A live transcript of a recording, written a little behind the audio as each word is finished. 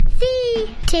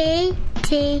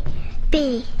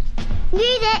MTTB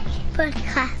Music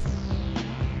Podcast.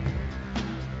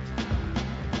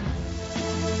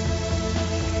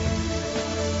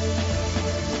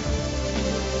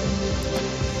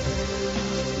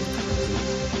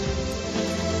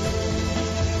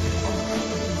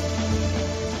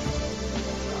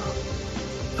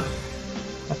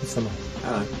 Happy summer.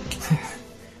 Hello.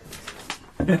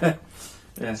 Yeah.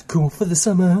 It's cool for the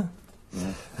summer.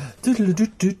 Yeah.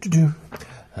 Do-do-do-do-do-do.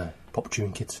 Pop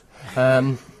tune, kids.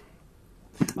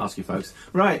 Ask you folks.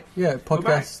 Right. Yeah,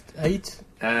 podcast 8.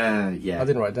 Yeah. I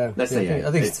didn't write it down. Let's Yeah, say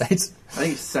I think it's 8. I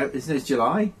think it's so. Isn't it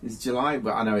July? It's July,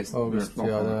 but I know it's August, not.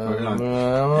 I'm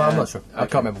not sure. I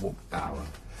Okay. can't remember what. Ah, well.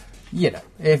 You know,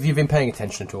 if you've been paying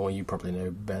attention at all, you probably know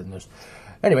better than us.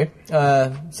 Anyway,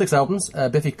 6 albums.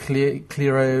 Biffy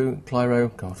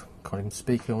Clyro. God, can't even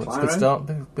speak. Oh, it's a good Clyro? start.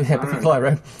 Yeah, Biffy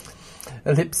Clyro.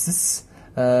 Ellipsis.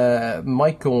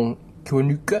 Michael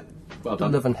Kiwanuka. Well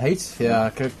done. Love and Hate. Yeah,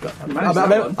 managed that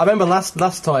one. I remember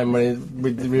last time when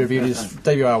we reviewed his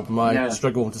debut album, I Yeah.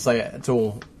 struggled to say it at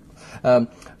all.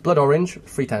 Blood Orange,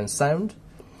 Freetown Sound.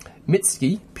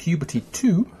 Mitski, Puberty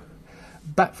 2.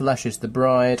 Back for Lashes, The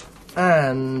Bride.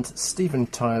 And Steven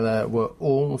Tyler were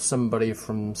all somebody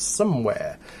from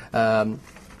somewhere.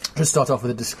 Just start off with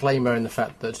a disclaimer in the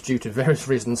fact that due to various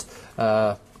reasons,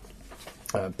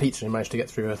 Pete's only managed to get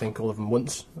through, I think, all of them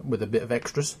once with a bit of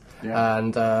extras. Yeah.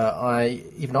 And I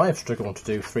have struggled to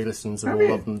do 3 listens of Have all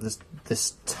you? of them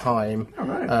this time. All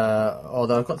right.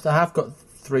 Although I have got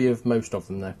 3 of most of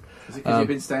them now. Is it because you've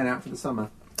been staying out for the summer?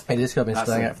 It is I've been That's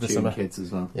staying it, out for the tune summer. kids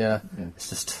as well. Yeah. Yeah. It's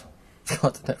just I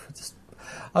don't know.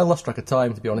 I lost track of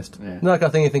time, to be honest. Yeah. No, I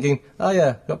got thinking, oh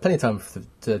yeah, got plenty of time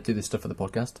to do this stuff for the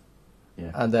podcast.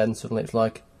 Yeah. And then suddenly it's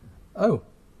like, oh,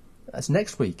 that's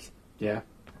next week. Yeah.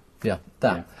 Yeah,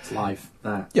 that. Yeah. It's life.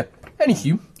 That. Yeah.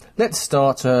 Anywho, let's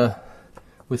start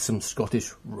with some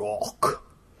Scottish rock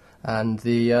and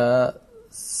the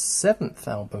 7th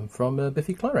album from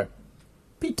Biffy Clyro.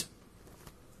 Pete.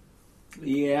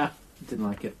 Yeah. Didn't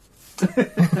like it.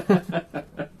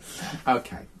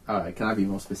 Okay. All right. Can I be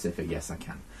more specific? Yes, I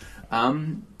can.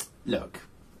 Look,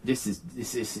 this is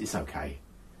it's okay.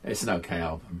 It's an okay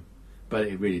album, but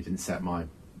it really didn't set my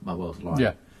world alight.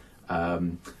 Yeah.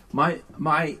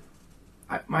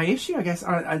 My issue, I guess,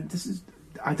 I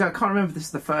can't remember if this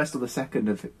is the first or the second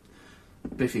of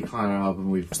Biffy Clyro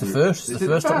album we've. It's the first. Is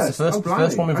The it first. It's the Oh,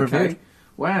 first one we've blimey. Okay. reviewed.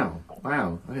 Wow.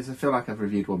 I guess I feel like I've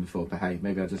reviewed one before, but hey,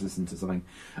 maybe I just listened to something.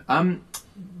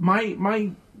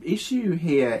 My issue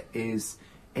here is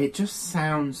it just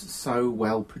sounds so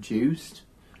well produced,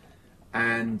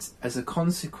 and as a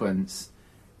consequence,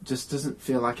 just doesn't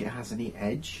feel like it has any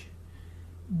edge.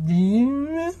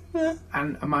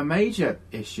 And my major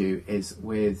issue is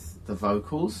with the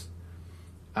vocals.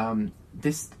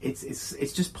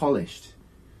 It's just polished.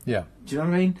 Yeah. Do you know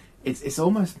what I mean? It's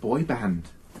almost boy band.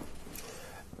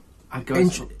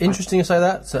 Interesting you say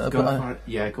that. So, but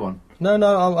yeah, go on. no,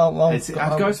 I'll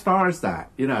I'd go as far as that.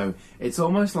 You know, it's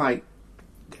almost like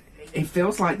it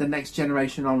feels like the next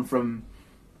generation on from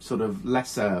sort of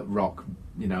lesser rock,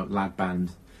 you know, lad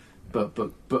band, but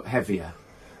heavier.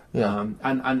 Yeah.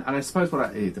 And I suppose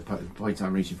the point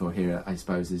I'm reaching for here, I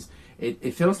suppose, is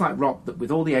it feels like rock that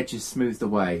with all the edges smoothed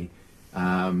away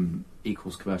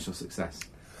equals commercial success.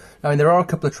 I mean, there are a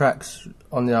couple of tracks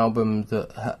on the album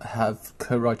that have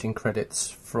co-writing credits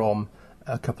from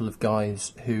a couple of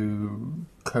guys who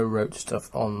co-wrote stuff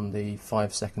on the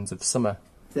 5 Seconds of Summer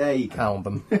There you go.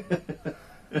 album,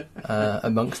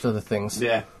 amongst other things.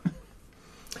 Yeah.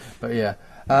 But yeah,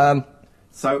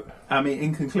 So, I mean,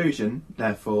 in conclusion,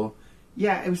 therefore,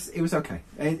 yeah, it was okay.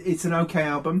 It's an okay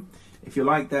album. If you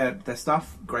like their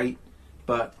stuff, great.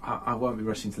 But I won't be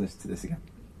rushing to listen to this again.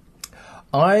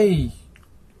 I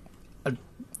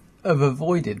have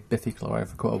avoided Biffy Clyro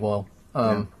for quite a while.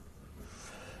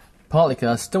 Partly because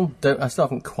I still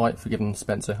haven't quite forgiven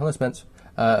Spencer. Hello, Spence,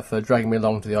 for dragging me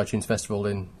along to the iTunes Festival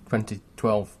in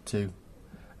 2012 to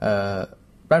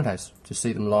Roundhouse to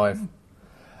see them live,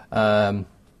 and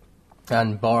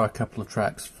bar a couple of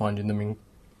tracks, finding them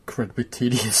incredibly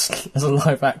tedious as a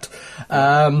live act.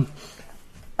 And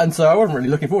so I wasn't really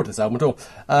looking forward to this album at all.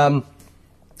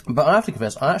 But I have to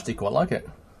confess, I actually quite like it.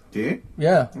 Do you?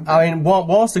 Yeah, okay. I mean,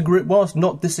 whilst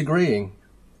not disagreeing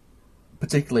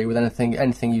particularly with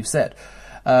anything you've said,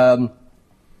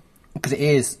 because it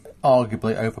is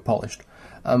arguably over polished,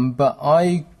 but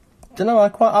I don't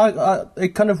know.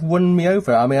 It kind of won me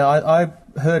over. I mean, I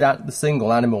heard the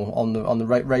single "Animal" on the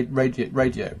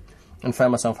radio, and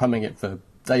found myself humming it for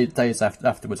days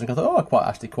afterwards, and I thought, I quite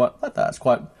like that. It's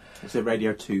quite. Is it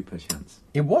Radio 2, perchance?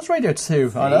 It was Radio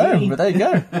 2, I know, but there you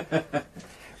go.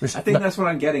 I think that's what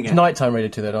I'm getting at. Nighttime radio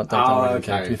too, though, not daytime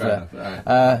radio too, to be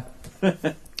fair.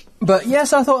 Enough. But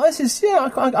yes, I thought this is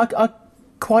I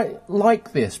quite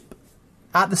like this.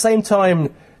 At the same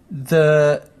time,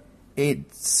 there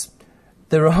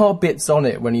are bits on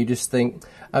it when you just think,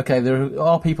 okay, there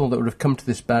are people that would have come to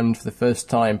this band for the first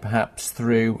time, perhaps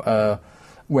through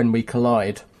When We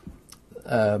Collide,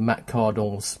 Matt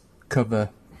Cardle's cover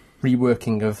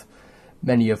reworking of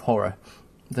Many of Horror,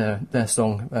 their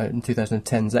song in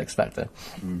 2010's X Factor,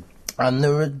 and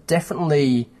there are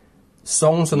definitely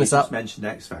songs on this album. You just mentioned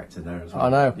X Factor there as well. I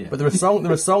know, yeah. but there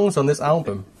are songs on this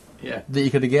album Yeah. that you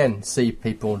could again see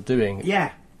people doing.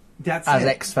 Yeah. That's as it.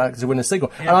 X Factor to win a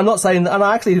single, Yeah. and I'm not saying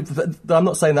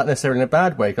that necessarily in a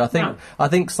bad way. 'Cause I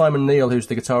think Simon Neil, who's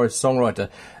the guitarist songwriter,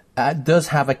 does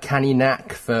have a canny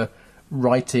knack for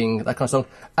writing that kind of song.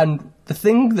 And the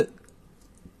thing that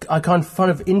I kind of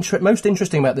find most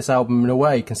interesting about this album, in a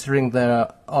way, considering they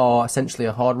are essentially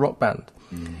a hard rock band,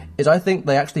 is I think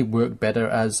they actually work better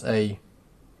as a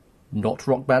not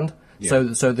rock band.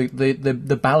 Yeah. So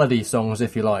the ballady songs,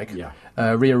 if you like, Yeah.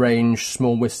 Rearrange,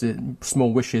 Small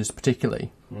Wishes,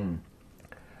 particularly,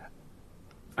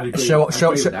 I'd agree. show I'd agree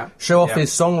with that. off Yeah.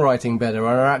 his songwriting better, and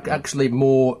are actually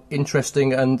more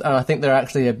interesting. And I think they're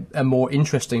actually a more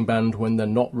interesting band when they're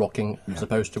not rocking, as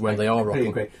opposed to when they are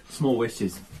rocking. Great. Small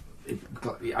Wishes.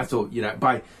 I thought,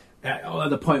 by at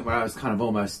the point where I was kind of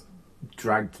almost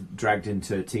dragged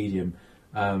into Tedium,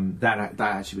 that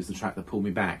actually was the track that pulled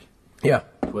me back. Yeah.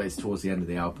 Towards the end of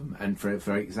the album, and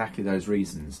for exactly those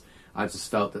reasons, I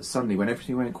just felt that suddenly, when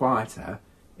everything went quieter,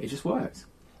 it just worked.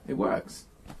 It works.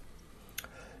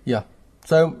 Yeah.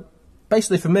 So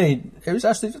basically, for me, it was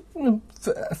actually,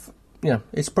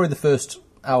 it's probably the first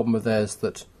album of theirs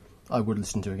that I would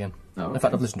listen to again. Oh, okay. In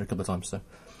fact, I've listened to it a couple of times. So,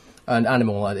 and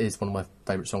Animal is one of my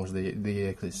favourite songs of the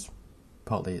year because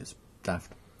it's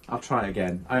daft. I'll try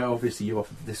again. Obviously, you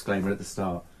offered the disclaimer at the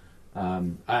start. I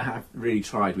have really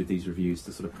tried with these reviews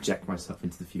to sort of project myself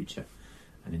into the future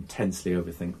and intensely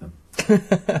overthink them.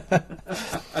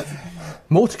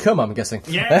 More to come, I'm guessing.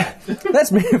 Yeah!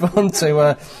 Let's move on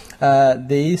to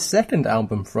the second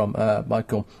album from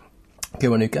Michael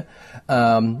Kiwanuka,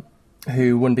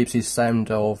 who won BBC's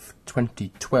Sound of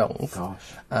 2012.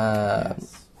 Gosh.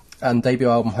 Yes. And debut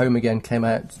album Home Again came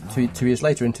out 2 years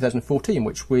later in 2014,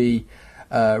 which we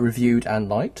reviewed and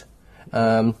liked.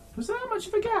 Was there that much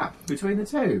of a gap between the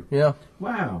two? Yeah.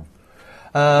 Wow.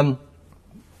 And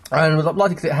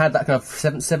like it had that kind of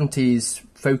 70s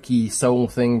folky soul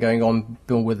thing going on.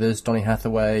 Bill Withers, Donny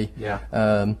Hathaway.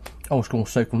 Yeah. Old school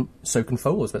Soak and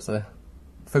Foley, let's say.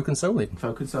 Folk and Soul even.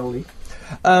 Folk and Foley.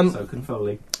 Soak and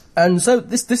Foley. And so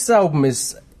this album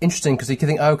is interesting because you can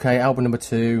think, okay, album number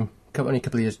 2, only a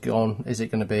couple of years gone, is it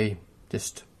going to be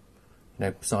just,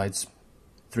 sides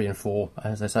 3 and 4,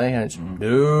 as they say? And it's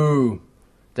no,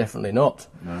 definitely not.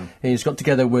 No. He's got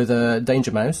together with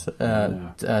Danger Mouse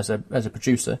as a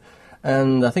producer,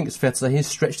 and I think it's fair to say he's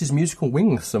stretched his musical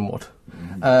wings somewhat,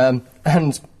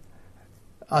 and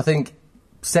I think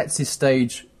sets his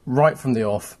stage right from the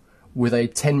off with a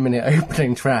 10-minute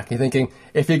opening track. You're thinking,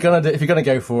 if you're gonna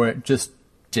go for it, just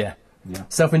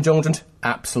self-indulgent,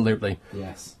 absolutely.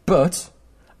 Yes. But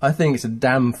I think it's a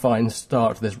damn fine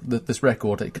start to this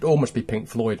record. It could almost be Pink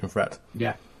Floyd, in fact.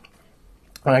 Yeah.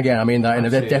 And again, I mean that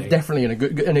Absolutely. definitely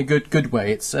in a good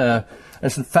way. It's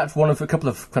in fact one of a couple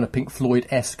of kind of Pink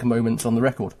Floyd-esque moments on the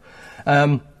record.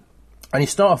 And you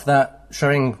start off that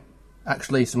showing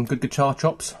actually some good guitar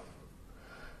chops,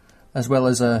 as well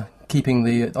as keeping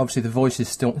obviously the voice is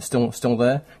still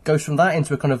there. Goes from that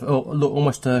into a kind of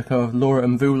almost a kind of Laura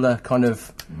Mvula kind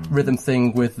of rhythm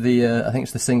thing with the I think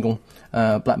it's the single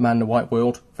Black Man in the White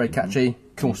World. Very catchy,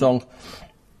 cool song.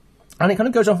 And it kind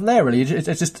of goes on from there, really.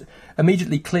 It's just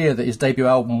immediately clear that his debut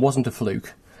album wasn't a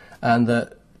fluke, and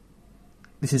that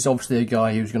this is obviously a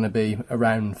guy who's going to be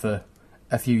around for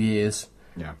a few years,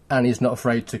 and he's not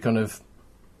afraid to kind of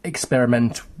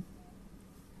experiment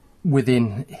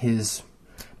within his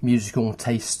musical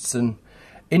tastes and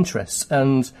interests.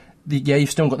 And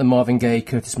you've still got the Marvin Gaye,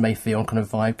 Curtis Mayfield kind of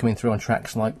vibe coming through on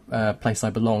tracks like Place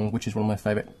I Belong, which is one of my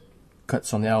favourite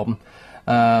cuts on the album.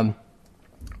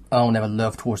 I'll Never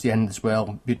Love towards the end as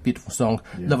well, beautiful song.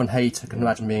 Love and Hate, I can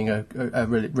imagine being a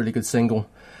really, really good single.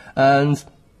 And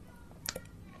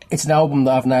it's an album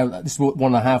that this is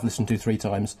one I have listened to 3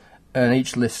 times, and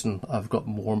each listen I've got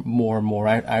more and more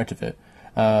out of it.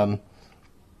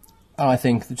 I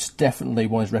think it's definitely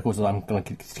one of his records that I'm going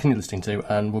to continue listening to,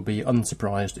 and will be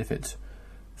unsurprised if it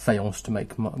fails to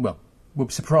make we'll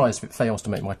be surprised if it fails to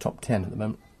make my top 10 at the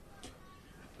moment.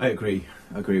 I agree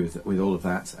with all of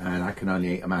that, and I can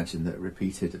only imagine that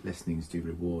repeated listenings do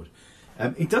reward.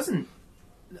 It doesn't.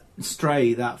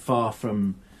 stray that far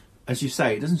from, as you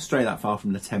say, it doesn't stray that far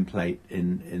from the template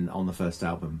in on the first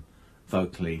album,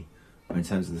 vocally, or in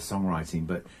terms of the songwriting.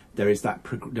 But there is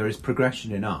there is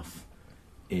progression enough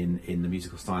in the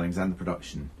musical stylings and the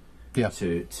production,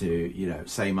 to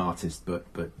same artist but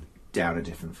down a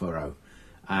different furrow.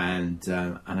 And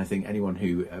I think anyone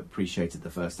who appreciated the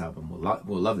first album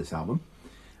will love this album,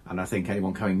 and I think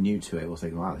anyone coming new to it will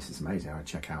think, "Wow, this is amazing! I'll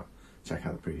check out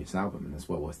the previous album, and it's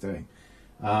well worth doing."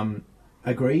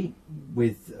 Agree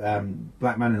with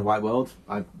Black Man in the White World.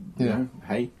 I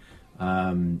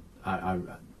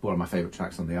one of my favourite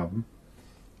tracks on the album,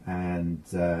 and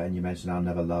you mentioned I'll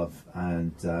Never Love,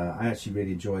 and I actually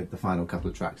really enjoyed the final couple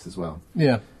of tracks as well.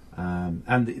 Yeah,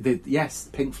 and yes,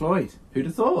 Pink Floyd. Who'd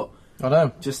have thought? I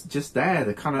know. Just there,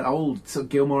 the kind of old sort of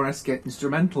Gilmore-esque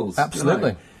instrumentals.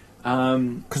 Absolutely.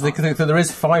 Because there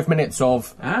is 5 minutes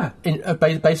of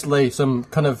basically some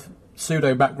kind of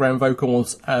pseudo background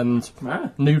vocals and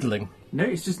noodling. No,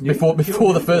 it's just before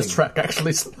the first track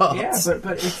actually starts. Yeah,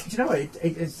 but it's,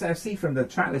 it's, I see from the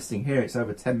track listing here, it's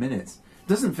over 10 minutes.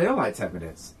 Doesn't feel like 10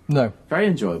 minutes. No, very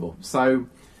enjoyable. So,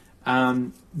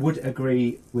 would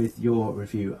agree with your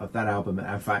review of that album.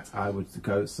 In fact, I would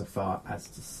go so far as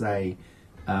to say,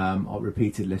 on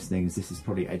repeated listenings, this is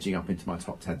probably edging up into my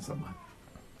top 10 somewhere.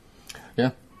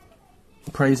 Yeah,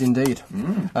 praise indeed.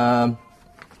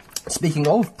 Speaking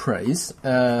of praise,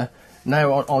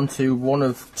 now on to one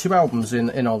of two albums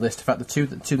in our list. In fact, the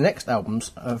two next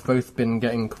albums have both been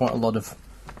getting quite a lot of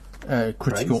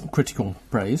critical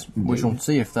praise. We shall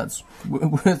see if that's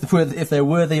if they're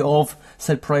worthy of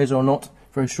said praise or not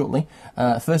very shortly.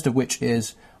 First of which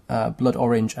is Blood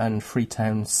Orange and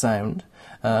Freetown Sound.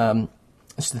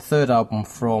 This is the third album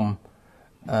from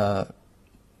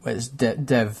it's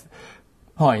Dev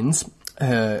Hynes,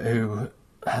 who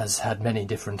has had many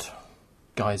different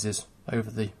guises over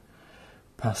the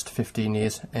past 15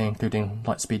 years, including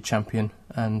Lightspeed Champion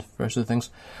and various other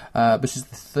things. This is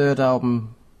the third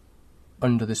album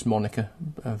under this moniker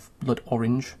of Blood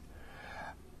Orange.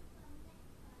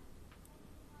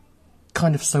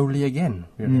 Kind of soul-y again,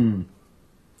 really.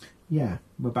 Yeah,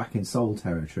 we're back in soul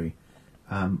territory.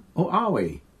 Or are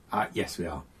we? Yes, we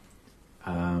are.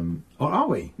 Or are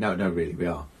we? No, really, we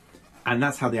are. And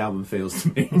that's how the album feels to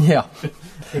me. Yeah,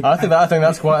 I think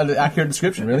that's quite an accurate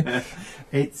description, really.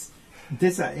 It's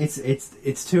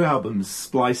two albums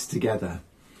spliced together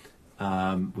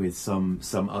with some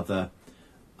other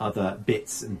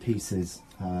bits and pieces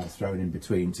thrown in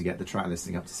between to get the track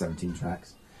listing up to 17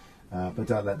 tracks. But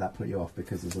don't let that put you off,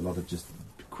 because there's a lot of just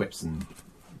quips and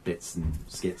bits and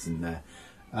skits in there.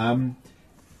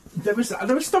 There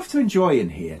was stuff to enjoy in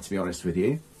here, to be honest with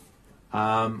you.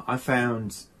 I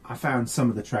found some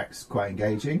of the tracks quite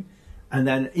engaging, and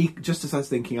then just as I was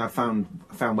thinking I found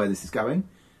where this is going,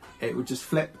 it would just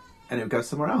flip and it would go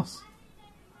somewhere else.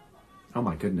 Oh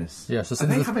my goodness! Yeah, so are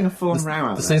they having a full-on row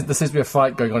out there? There seems to be a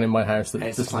fight going on in my house that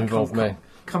just like, involved me.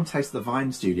 Come taste the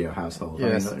Vine Studio household.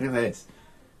 Yes. I mean, look at this.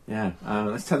 Yeah,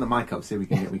 let's turn the mic up, see if we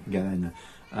can get in there.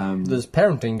 There's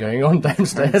parenting going on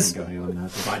downstairs. Going on now.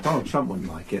 Like, Donald Trump wouldn't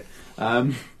like it.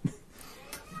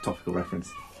 Topical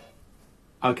reference.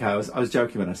 Okay, I was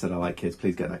joking when I said I like kids.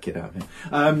 Please get that kid out of here.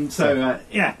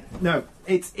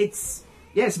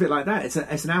 It's a bit like that.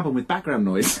 It's an album with background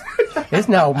noise. It's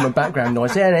an album with background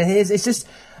noise. Yeah, and it's just.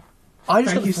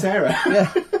 Thank you, Sarah.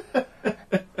 Yeah.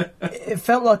 It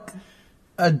felt like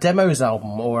a demos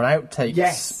album or an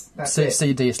outtakes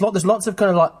CD. There's lots of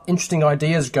kind of like interesting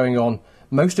ideas going on,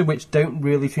 most of which don't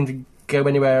really seem to go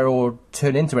anywhere or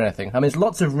turn into anything. I mean, there's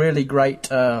lots of really great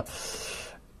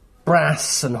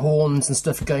brass and horns and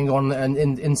stuff going on, and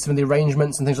in some of the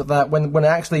arrangements and things like that. When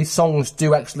actually songs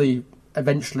do actually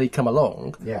eventually come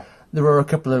along, there are a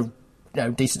couple of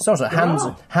decent songs. Like Hands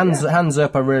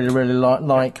Up, I really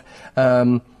like.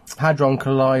 Hadron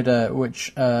Collider,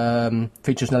 which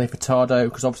features Nelly Furtado,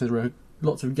 because obviously there are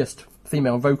lots of guest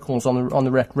female vocals on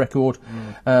the record.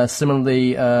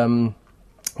 Similarly,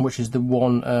 which is the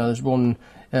one there's one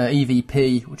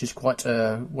EVP, which is quite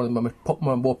one of the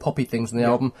more poppy things in the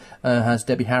album. Has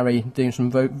Debbie Harry doing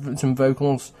some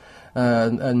vocals,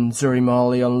 and Zuri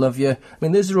Marley on Love You. I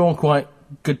mean, these are all quite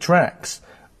good tracks,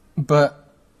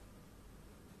 but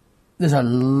there's a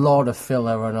lot of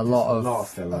filler and a lot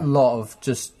of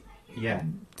just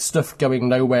stuff going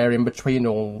nowhere in between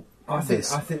all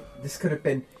this. I think this could have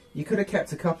been. You could have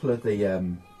kept a couple of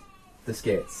the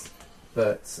skits,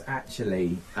 but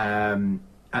actually,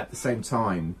 at the same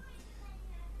time,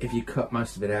 if you cut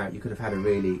most of it out, you could have had a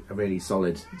really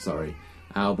solid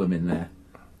album in there.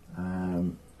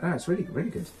 It's really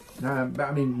good. But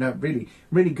I mean,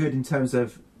 really good in terms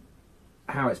of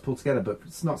how it's pulled together, but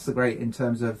it's not so great in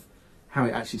terms of how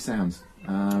it actually sounds.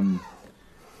 And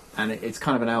it's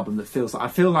kind of an album that feels like, I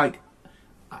feel like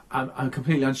I'm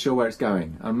completely unsure where it's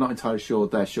going. I'm not entirely sure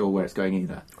they're sure where it's going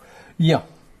either. Yeah,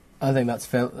 I think that's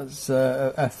fair. That's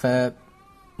a fair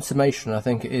summation. I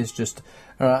think it is just.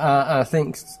 I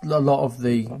think a lot of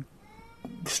the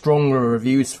stronger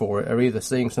reviews for it are either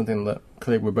seeing something that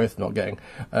clearly we're both not getting,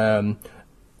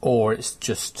 or it's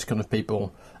just kind of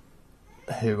people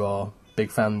who are big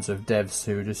fans of devs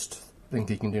who just think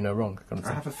he can do no wrong. Kind of I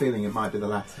thing. have a feeling it might be the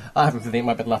latter. I have a feeling it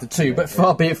might be the latter too, but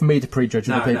far be it from me to prejudge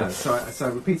other people. No. So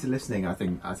repeated listening, I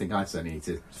think I certainly need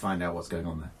to find out what's going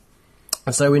on there.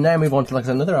 And so we now move on to, like I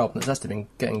said, another album that's actually been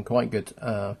getting quite good,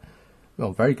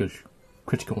 very good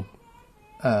critical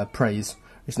praise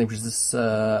recently, which is this.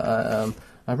 I've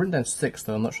written down 6,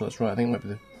 though I'm not sure that's right. I think it might be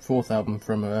the 4th album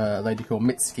from a lady called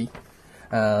Mitski.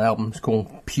 The album's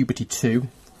called Puberty 2,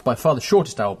 by far the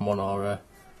shortest album on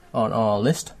our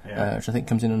list, which I think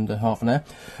comes in under half an hour.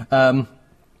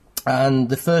 And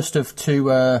the first of 2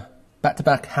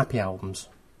 back-to-back happy albums,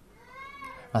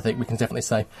 I think we can definitely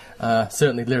say,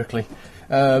 certainly lyrically.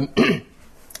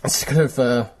 It's kind of,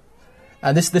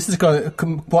 and this is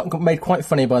made quite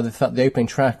funny by the fact the opening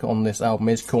track on this album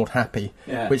is called Happy,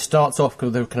 which starts off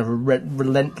with a kind of a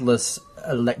relentless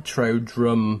electro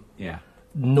drum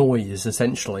noise,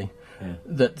 essentially,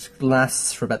 that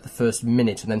lasts for about the first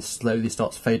minute and then slowly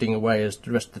starts fading away as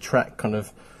the rest of the track kind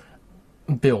of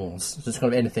builds. So it's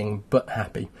kind of anything but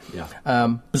happy.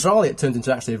 Bizarrely, it turns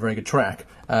into actually a very good track.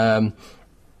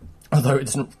 Although it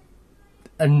doesn't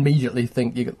immediately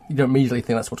think you don't immediately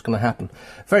think that's what's going to happen.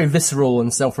 Very visceral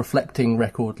and self-reflecting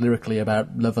record lyrically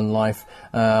about love and life.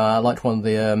 I liked one of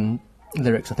the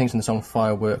lyrics. I think it's in the song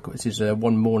Firework, which is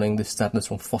one morning this sadness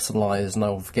will fossilise and I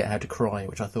will forget how to cry,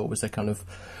 which I thought was a kind of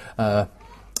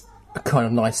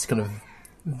nice kind of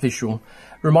visual.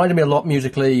 Reminded me a lot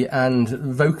musically and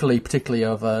vocally, particularly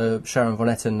of Sharon Van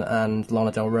Etten and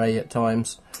Lana Del Rey at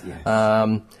times.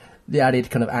 Yes. The added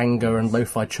kind of anger and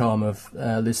lo-fi charm of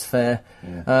Liz Phair.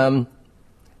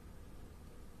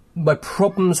 My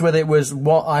problems with it was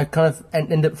what I kind of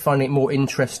ended up finding it more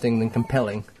interesting than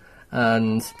compelling,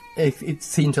 and it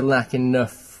seemed to lack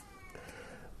enough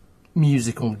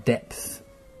musical depth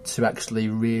to actually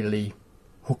really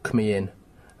hook me in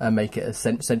and make it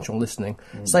essential listening.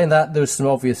 Saying that, there was some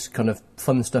obvious kind of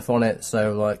fun stuff on it,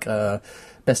 so like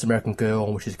Best American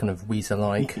Girl, which is kind of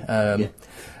Weezer-like.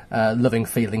 Loving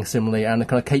Feeling similarly, and a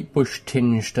kind of Kate Bush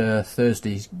tinged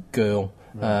Thursday Girl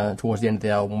towards the end of the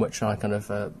album, which I kind of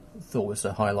thought was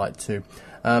a highlight too.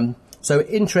 So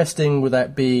interesting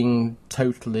without being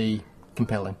totally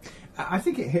compelling. I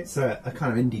think it hits a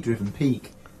kind of indie driven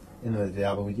peak in the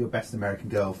album with Your Best American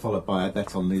Girl, followed by I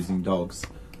Bet on Losing Dogs.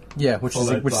 Yeah, which is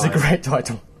a great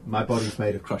title. My Body's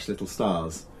Made of Crushed Little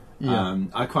Stars. Yeah.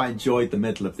 I quite enjoyed the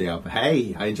middle of the album.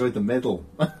 Hey, I enjoyed the middle.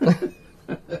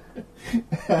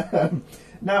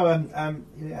 No,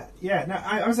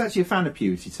 I was actually a fan of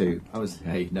Puberty 2.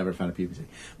 Never a fan of Puberty,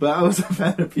 but I was a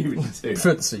fan of Puberty 2.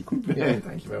 For the sequel. Yeah,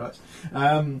 thank you very much.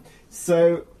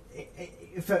 So,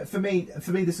 for me,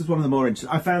 this was one of the more interesting.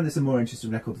 I found this a more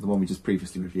interesting record than the one we just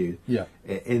previously reviewed. Yeah.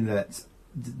 In that,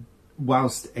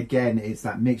 whilst again it's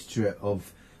that mixture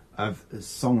of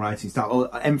songwriting style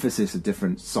or emphasis of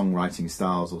different songwriting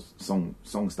styles or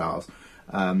song styles,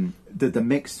 the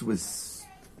mix was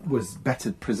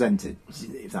better presented,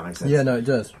 if that makes sense. Yeah, no, it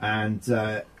does. And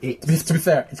to be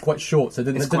fair, it's quite short, so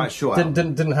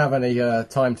didn't have any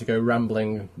time to go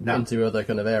rambling into other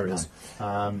kind of areas.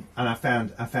 No. And I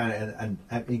found it, and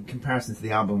in comparison to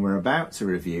the album we're about to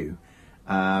review,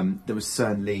 there was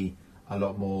certainly a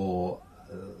lot more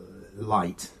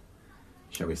light,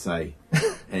 shall we say,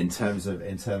 in terms of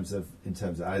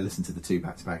I listened to the 2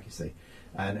 back to back, you see.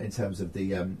 And in terms of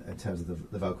the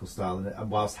vocal style, and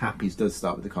whilst Happy's does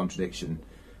start with the contradiction,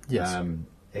 yes,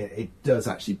 it does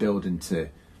actually build into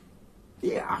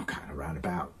I'm kind of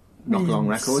roundabout knock along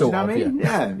records. You know what I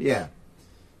mean? Yeah.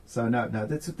 So no,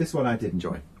 this one I did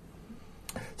enjoy.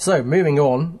 So moving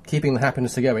on, keeping the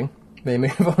happiness going, we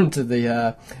move on to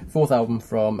the 4th album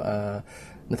from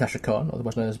Natasha Khan,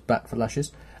 otherwise known as Bat for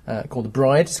Lashes. Called The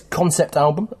Bride. It's a concept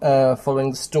album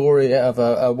following the story of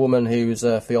a woman whose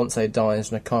fiance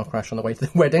dies in a car crash on the way to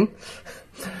the wedding.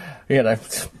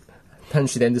 And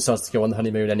she then decides to go on the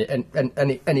honeymoon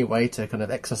anyway to kind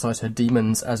of exercise her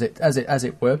demons, as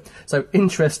it were. So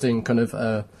interesting kind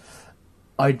of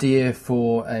idea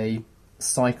for a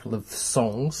cycle of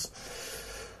songs.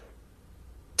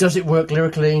 Does it work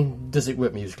lyrically? Does it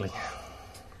work musically?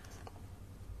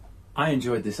 I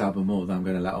enjoyed this album more than I'm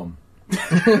going to let on.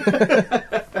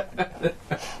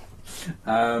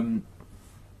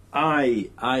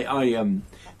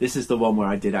 This is the one where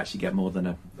I did actually get more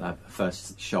than a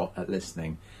first shot at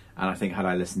listening, and I think had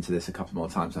I listened to this a couple more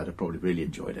times, I'd have probably really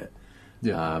enjoyed it.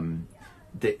 Yeah.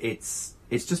 It's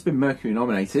just been Mercury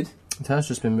nominated. It has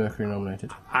just been Mercury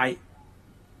nominated.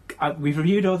 We've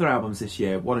reviewed other albums this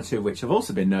year, one or two of which have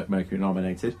also been Mercury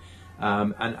nominated,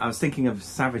 and I was thinking of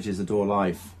Savage's Adore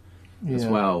Life as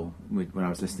well when I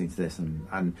was listening to this,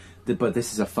 but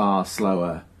this is a far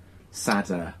slower,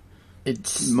 sadder,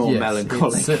 it's more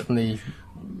melancholic. It's certainly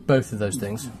both of those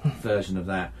things. Version of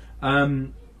that. I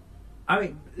mean,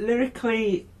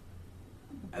 lyrically,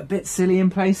 a bit silly in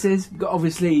places.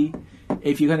 Obviously,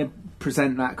 if you're going to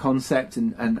present that concept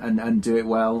and do it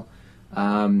well,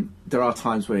 there are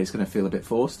times where it's going to feel a bit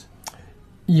forced.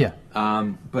 Yeah.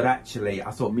 But actually,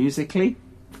 I thought musically,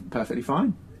 perfectly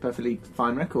fine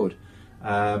record.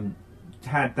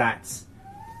 Had that,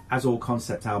 as all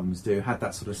concept albums do, had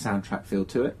that sort of soundtrack feel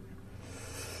to it.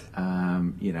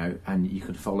 And you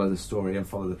could follow the story and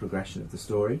follow the progression of the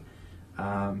story.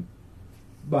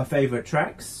 My favourite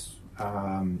tracks,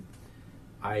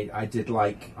 I did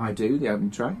like I Do, the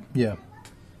opening track. Yeah.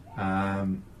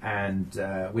 And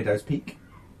Widow's Peak.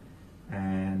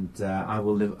 And I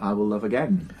Will Love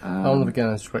Again. I Will Love Again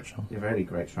is a great song. A very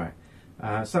great track.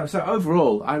 So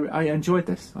overall, I enjoyed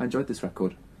this. I enjoyed this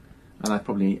record, and I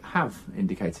probably have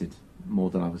indicated more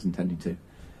than I was intending to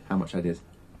how much I did.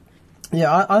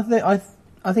 Yeah, I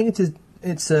think it's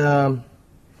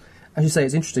as you say,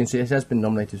 it's interesting. So it has been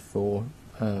nominated for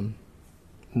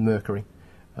Mercury,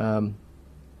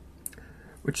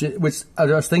 which I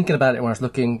was thinking about it when I was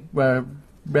looking, where I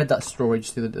read that story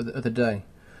just the other day.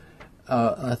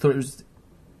 I thought it was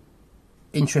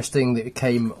interesting that it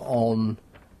came on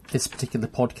this particular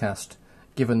podcast,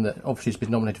 given that obviously it's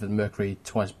been nominated for the Mercury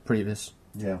twice previous,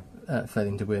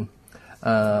 failing to win.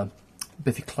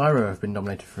 Biffy Clyro have been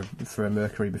nominated for a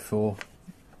Mercury before,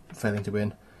 failing to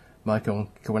win. Michael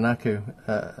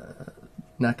Kawanaka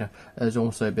Naka has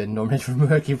also been nominated for a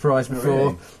Mercury Prize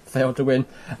before, failed to win.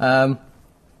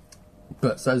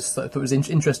 But so I thought it was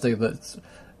interesting that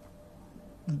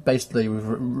basically with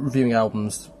reviewing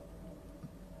albums,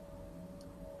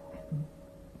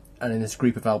 and in this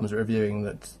group of albums we're reviewing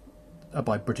that are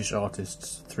by British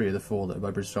artists, 3 of the 4 that are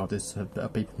by British artists are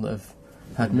people that have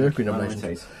had Mercury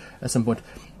nominations at some point.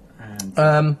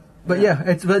 But yeah,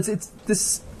 it's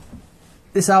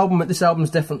this album is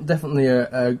definitely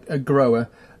a grower.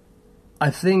 I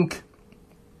think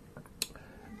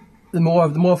the more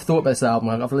I've thought about this album,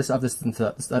 I've listened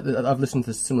to that. I've listened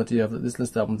to similar to you. I've listened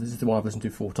to the album. This is the one I've listened to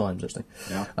 4 times actually.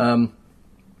 Yeah.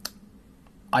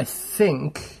 I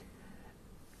think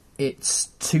it's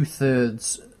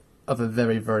 2/3 of a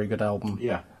very, very good album.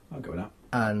 Yeah, I'll go with that.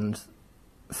 And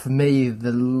for me,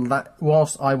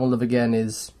 whilst I Will Live Again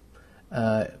is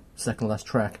second last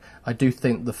track, I do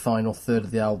think the final third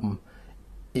of the album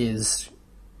is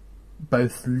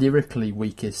both lyrically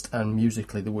weakest and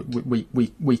musically the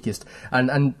weakest.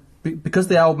 And because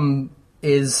the album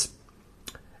is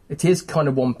kind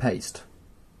of one paced,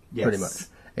 pretty much.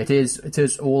 It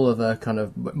is all of a kind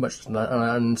of much,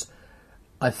 and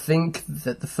I think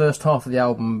that the first half of the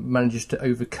album manages to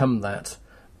overcome that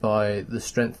by the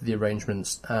strength of the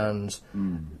arrangements and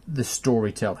the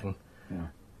storytelling. Yeah.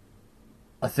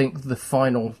 I think the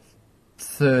final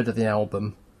third of the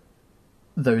album,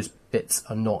 those bits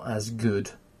are not as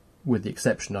good, with the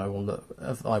exception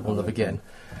of I Will Love Again.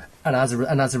 And as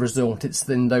a result, it's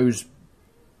in those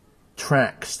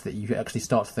tracks that you actually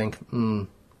start to think,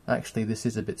 actually, this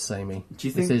is a bit samey.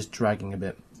 This is dragging a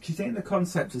bit. Do you think the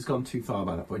concept has gone too far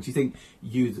by that point? Do you think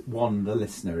the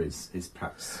listener is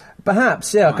perhaps...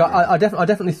 Perhaps, yeah. I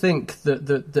definitely think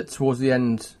that towards the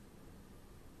end,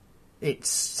 it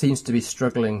seems to be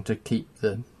struggling to keep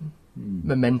the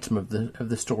momentum of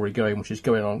the story going, which is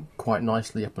going on quite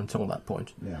nicely up until that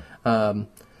point. Yeah.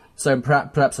 So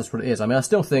perhaps that's what it is. I mean, I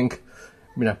still think,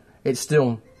 it's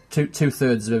still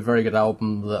 2/3 of a very good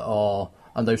album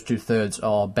and those 2/3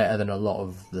 are better than a lot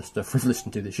of the stuff we've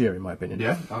listened to this year, in my opinion.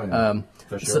 Yeah,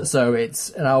 for sure. So it's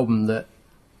an album that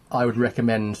I would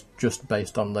recommend just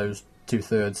based on those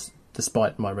 2/3,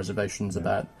 despite my reservations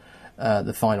about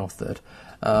the final third.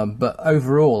 But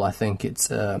overall, I think it's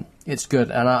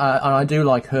good, and I do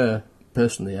like her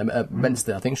personally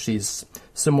immensely. I think she's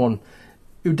someone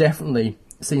who definitely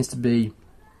seems to be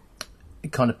the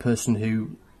kind of person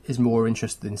who is more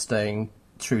interested in staying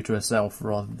true to herself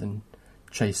rather than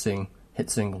chasing hit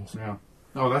singles. Yeah.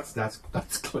 Oh, that's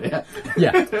clear.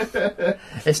 Yeah.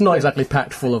 It's not exactly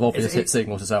packed full of obvious hit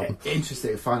singles, this album.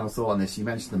 Interesting final thought on this. You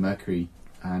mentioned the Mercury,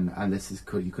 and this is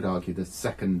you could argue the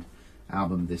second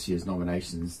album this year's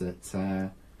nominations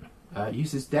that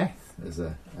uses death as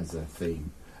a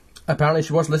theme. Apparently,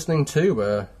 she was listening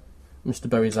to Mr.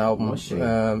 Bowie's album Was she?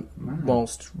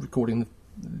 whilst recording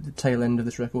the tail end of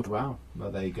this record. Wow.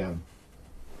 Well, there you go.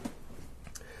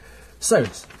 So,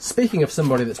 speaking of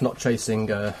somebody that's not chasing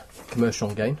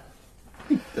commercial gain,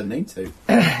 Doesn't need to.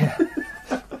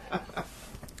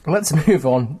 let's move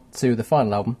on to the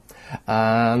final album.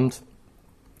 And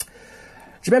do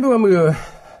you remember when we were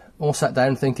all sat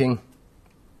down thinking,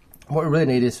 what we really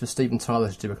need is for Steven Tyler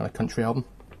to do a kind of country album?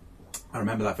 I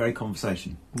remember that very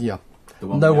conversation. Yeah. The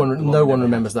one No we- one, the no we one never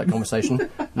remembers that conversation.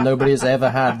 Nobody has ever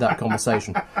had that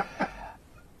conversation.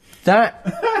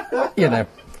 That, you know,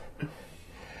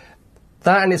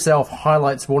 that in itself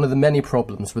highlights one of the many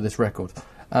problems with this record.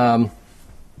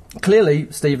 Clearly,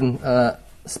 Stephen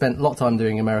spent a lot of time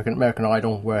doing American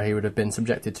Idol, where he would have been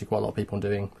subjected to quite a lot of people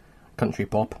doing country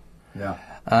pop. Yeah.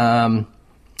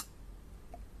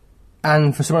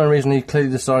 And for some unknown reason, he clearly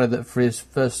decided that for his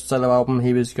first solo album,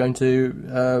 he was going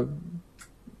to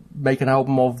make an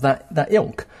album of that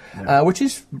ilk, Yeah. which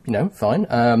is, you know,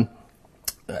 fine.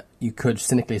 You could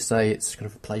cynically say it's kind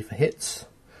of a play for hits,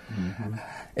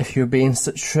 if you're being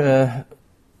such a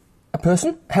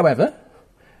person. However,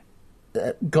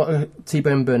 got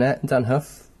T-Bone Burnett and Dan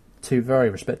Huff, two very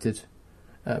respected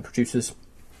producers,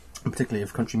 and particularly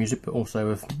of country music, but also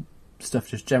of stuff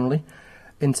just generally,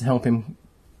 in to help him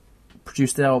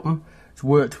produce the album. He's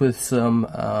worked with some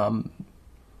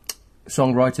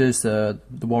songwriters,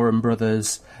 the Warren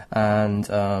Brothers, and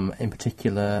in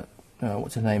particular,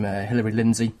 what's her name, Hilary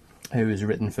Lindsay, who has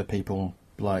written for people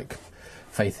like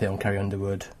Faith Hill, Carrie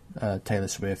Underwood, Taylor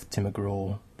Swift, Tim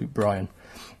McGraw, Luke Bryan.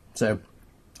 So,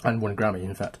 and won a Grammy,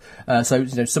 in fact. So,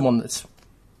 you know, someone that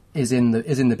is in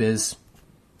the biz,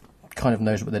 kind of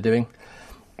knows what they're doing.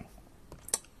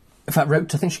 In fact,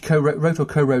 I think she wrote or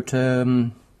co-wrote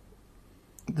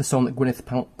the song that Gwyneth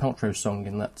Paltrow sung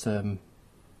in that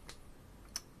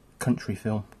country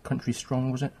film, Country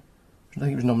Strong, was it? I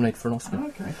think it was nominated for an Oscar. Oh,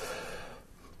 okay.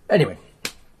 Anyway,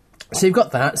 so you've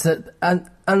got that, so, and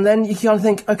then you kind of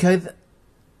think, okay,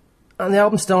 and the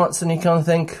album starts, and you kind of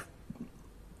think,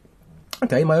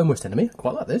 okay, My Own Worst Enemy, I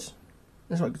quite like this.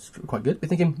 It's quite good. You're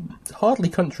thinking, it's hardly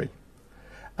country.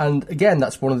 And again,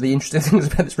 that's one of the interesting things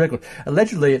about this record.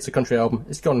 Allegedly, it's a country album.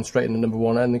 It's gone straight into number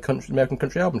one in the American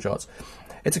country album charts.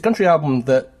 It's a country album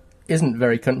that isn't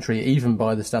very country, even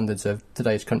by the standards of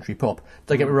today's country pop.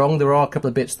 Don't get me wrong, there are a couple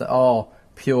of bits that are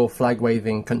pure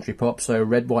flag-waving country pop. So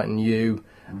Red, White and You,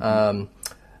 I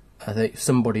think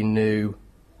Somebody New,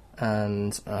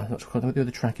 and I'm not sure what the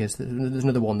other track is. There's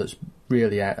another one that's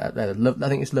really out there. I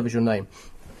think it's Love Is Your Name.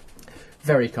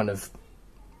 Very kind of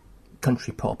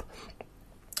country pop.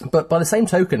 But by the same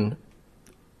token,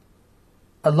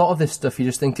 a lot of this stuff you're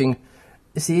just thinking,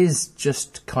 this is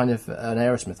just kind of an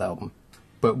Aerosmith album,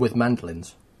 but with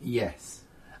mandolins. Yes.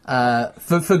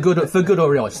 For good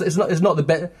or ill. It's not the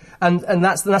best, and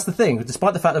that's the thing.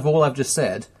 Despite the fact of all I've just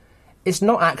said, it's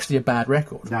not actually a bad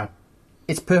record. No.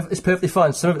 It's perfectly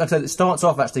fine. Some of it, like I said, it starts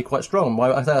off actually quite strong. My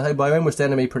Own Worst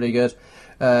Enemy, pretty good.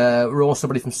 We're All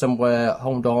Somebody From Somewhere,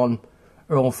 Hold On,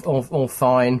 are all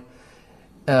fine.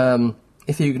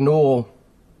 If you ignore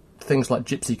things like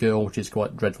Gypsy Girl, which is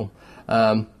quite dreadful,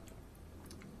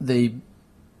 the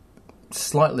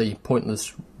slightly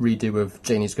pointless redo of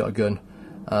Janie's Got a Gun,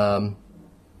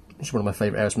 which is one of my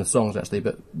favourite Aerosmith songs actually,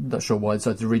 but not sure why I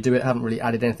decided to redo it. I haven't really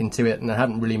added anything to it, and I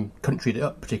haven't really countryed it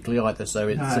up particularly either. So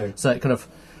it's No. so it kind of,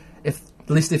 at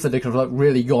least if they'd kind of like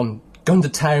really gone to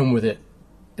town with it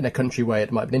in a country way,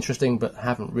 it might have been interesting, but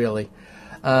haven't really.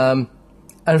 And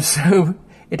so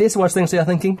it is one of those things you're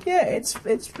thinking, yeah, it's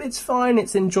fine,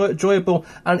 it's enjoyable,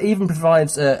 and even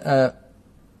provides a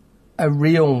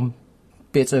real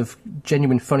bit of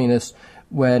genuine funniness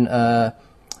when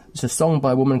it's a song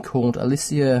by a woman called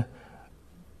Alicia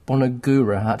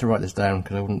Bonagura. I had to write this down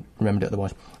because I wouldn't remember it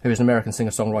otherwise. Who is an American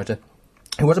singer-songwriter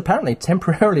who was apparently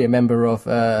temporarily a member of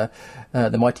the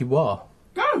Mighty Wah.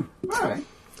 Oh, right.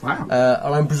 Wow.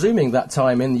 And I'm presuming that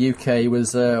time in the UK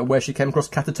was where she came across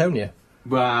Catatonia.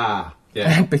 Wow.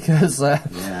 Yeah. because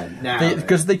Yeah.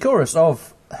 because the chorus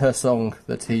of her song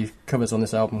that he covers on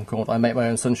this album called I Make My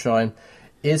Own Sunshine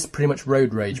is pretty much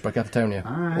Road Rage by Catatonia.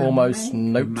 Almost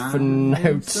note for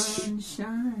note.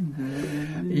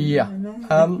 Yeah.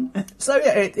 So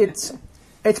yeah, it's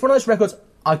one of those records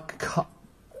I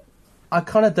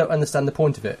kind of don't understand the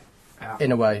point of it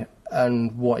in a way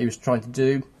and what he was trying to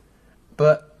do,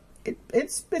 but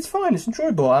it's fine. It's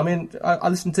enjoyable. I mean, I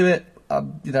listened to it. I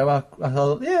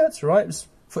thought, yeah, that's all right. It was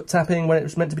foot tapping when it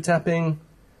was meant to be tapping,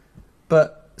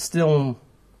 but still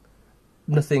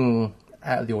nothing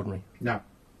out of the ordinary. No,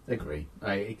 agree.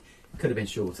 Could have been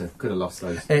shorter. Could have lost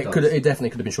those. It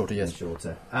definitely could have been shorter. Yes.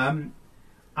 Shorter. I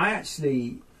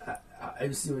actually, it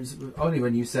was only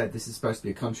when you said this is supposed to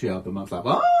be a country album, I was like,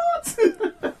 what?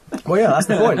 Well, yeah, that's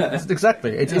the point.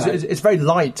 Exactly. It's very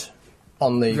light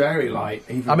on the. Very light.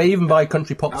 Even by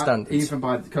country pop standards. Even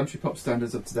by the country pop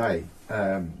standards of today,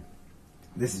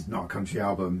 this is not a country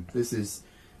album. This is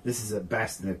at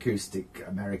best an acoustic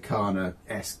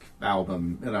Americana-esque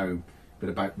album. You know, with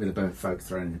a bit of folk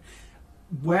thrown in.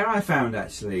 Where I found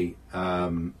actually,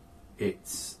 it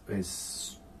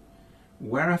was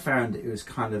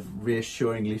kind of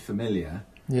reassuringly familiar.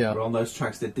 Yeah. Were on those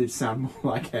tracks that did sound more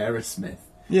like Aerosmith.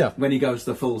 Yeah. When he goes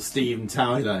the full Steven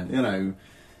Tyler, you know,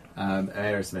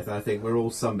 Aerosmith. I think we're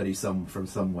all somebody from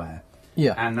somewhere.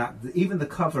 Yeah. And that even the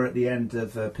cover at the end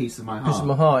of Piece of My Heart. Piece of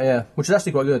My Heart, yeah, which is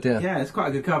actually quite good. Yeah. Yeah, it's quite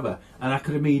a good cover, and I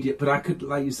could,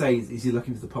 like you say, as you look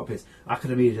into the pop hits, I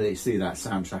could immediately see that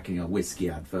soundtracking a whiskey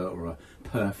advert or a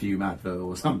perfume advert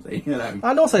or something, you know.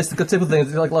 And also, it's the typical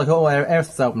thing, like all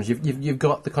Aerosmith albums. You've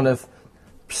got the kind of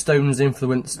Stones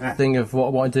influence thing of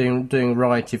what I'm doing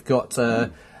right. You've got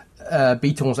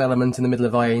Beatles element in the middle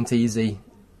of I Ain't Easy,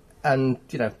 and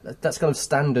you know that's kind of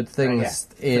standard things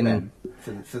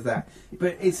for that.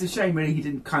 But it's a shame really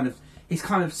he's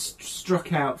kind of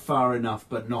struck out far enough,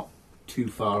 but not too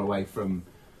far away from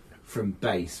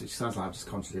bass, which sounds like I've just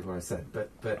contradicted what I said. But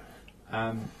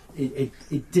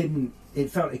it didn't. It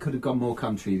felt it could have gone more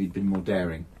country if he'd been more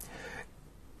daring.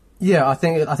 Yeah, I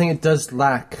think it does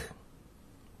lack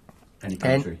any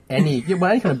country, any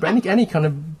kind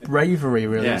of bravery.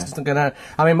 Really, Yeah. It's just not gonna.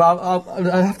 I mean,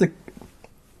 I have to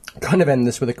kind of end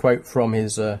this with a quote from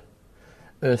his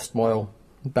erstwhile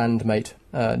bandmate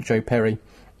Joe Perry,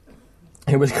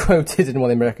 who was quoted in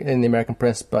the American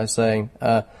press by saying,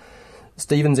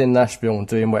 "Stephen's in Nashville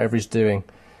doing whatever he's doing.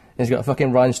 He's got a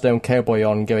fucking rhinestone cowboy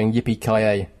on, going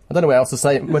yippee-ki-yay." I don't know what else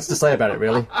much to say about it,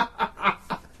 really.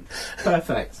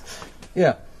 Perfect.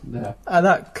 Yeah. Yeah. And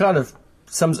that kind of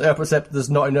sums it up, except there's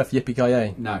not enough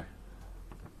yippee-ki-yay. No,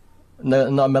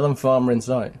 Not a melon farmer in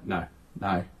sight. no.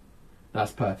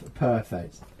 That's perfect.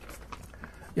 Perfect.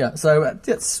 Yeah, so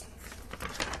it's...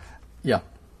 Yeah.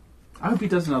 I hope he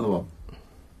does another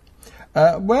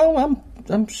one. Well,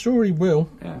 I'm sure he will.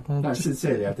 Yeah. No,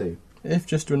 sincerely, I do. If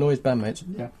just to annoy his bandmates.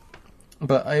 Yeah.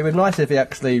 But it would be nice if he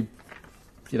actually,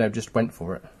 just went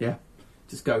for it. Yeah.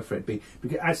 Just go for it.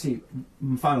 Because actually,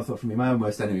 final thought from me, my own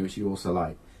worst enemy, which you also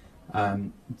like.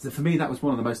 For me, that was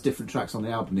one of the most different tracks on the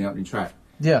album, the opening track.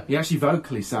 Yeah. He actually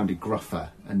vocally sounded gruffer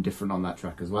and different on that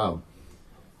track as well.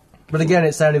 But again,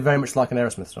 it sounded very much like an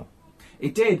Aerosmith song.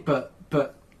 It did, but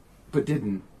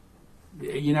didn't.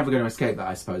 You're never going to escape that,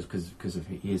 I suppose, because of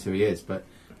he is who he is. But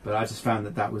I just found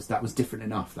that was different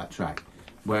enough, that track.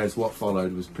 Whereas what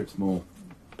followed was perhaps more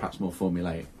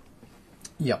formulaic.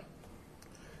 Yeah.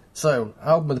 So,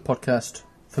 album of the podcast,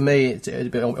 for me,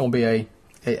 it'll be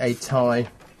a tie.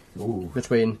 Ooh,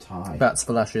 between tie. Bats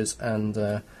for Lashes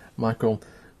and Michael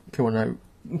Kiwanuka.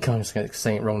 I'm just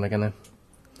saying it wrong again now.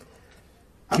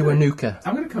 Kiwanuka.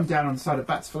 I'm going to come down on the side of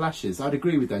Bats for Lashes. I'd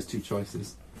agree with those two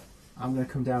choices. I'm going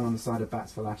to come down on the side of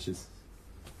Bats for Lashes.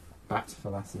 Bat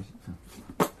for Lasses.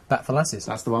 Bat for Lasses.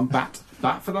 That's the one. Bat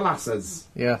for the Lasses.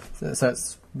 Yeah, so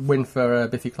it's win for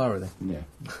Biffy Clyro then.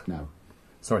 Yeah. No.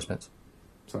 Sorry, Spence.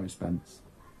 Sorry, Spence.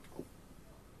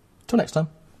 Till next time.